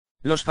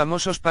Los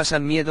famosos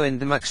pasan miedo en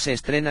DMAX se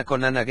estrena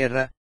con Ana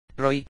Guerra,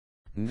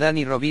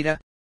 Dani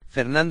Rovira,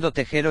 Fernando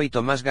Tejero y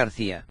Tomás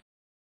García.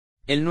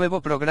 El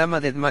nuevo programa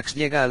de DMAX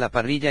llega a la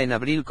parrilla en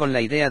abril con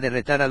la idea de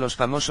retar a los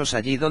famosos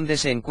allí donde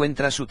se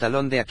encuentra su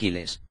talón de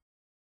Aquiles.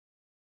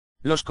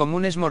 Los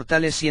comunes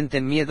mortales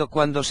sienten miedo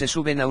cuando se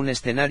suben a un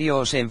escenario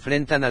o se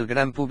enfrentan al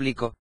gran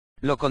público,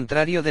 lo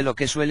contrario de lo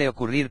que suele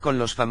ocurrir con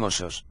los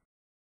famosos.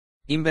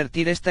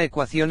 Invertir esta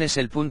ecuación es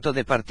el punto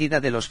de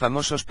partida de los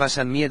famosos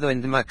pasan miedo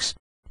en DMAX,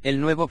 el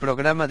nuevo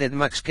programa de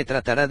DMAX que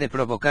tratará de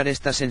provocar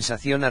esta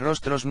sensación a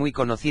rostros muy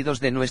conocidos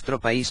de nuestro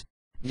país,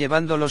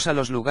 llevándolos a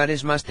los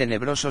lugares más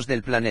tenebrosos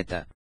del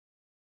planeta.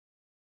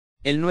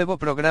 El nuevo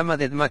programa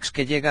de DMAX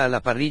que llega a la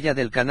parrilla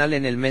del canal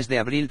en el mes de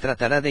abril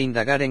tratará de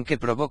indagar en qué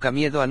provoca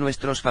miedo a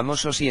nuestros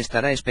famosos y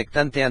estará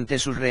expectante ante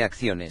sus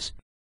reacciones.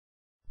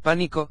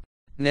 Pánico,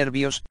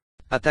 nervios,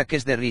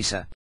 ataques de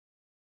risa.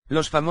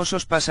 Los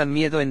famosos pasan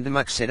miedo en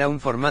DMAX será un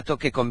formato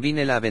que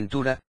combine la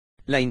aventura,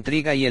 la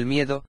intriga y el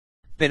miedo,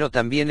 pero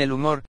también el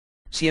humor,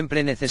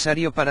 siempre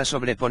necesario para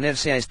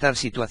sobreponerse a estas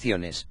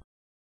situaciones.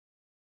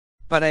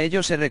 Para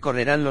ello se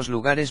recorrerán los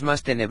lugares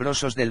más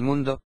tenebrosos del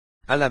mundo,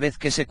 a la vez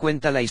que se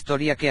cuenta la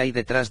historia que hay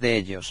detrás de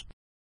ellos.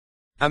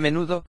 A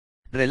menudo,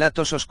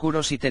 relatos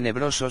oscuros y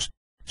tenebrosos,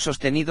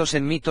 sostenidos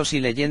en mitos y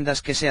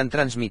leyendas que se han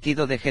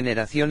transmitido de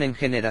generación en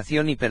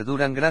generación y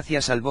perduran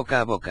gracias al boca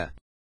a boca.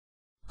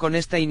 Con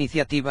esta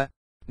iniciativa,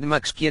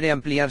 DMAX quiere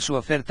ampliar su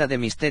oferta de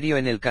misterio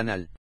en el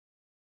canal.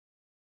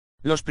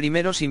 Los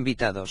primeros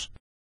invitados.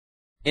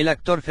 El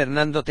actor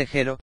Fernando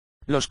Tejero,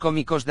 los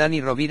cómicos Dani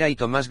Rovira y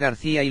Tomás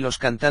García y los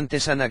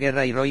cantantes Ana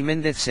Guerra y Roy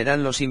Méndez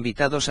serán los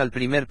invitados al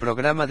primer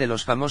programa de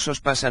los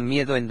famosos pasan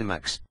miedo en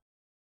DMAX.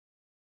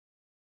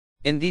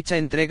 En dicha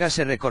entrega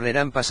se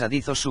recorrerán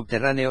pasadizos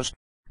subterráneos,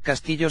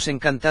 castillos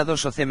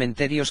encantados o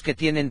cementerios que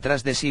tienen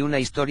tras de sí una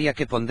historia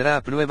que pondrá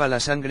a prueba la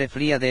sangre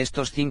fría de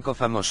estos 5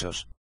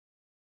 famosos.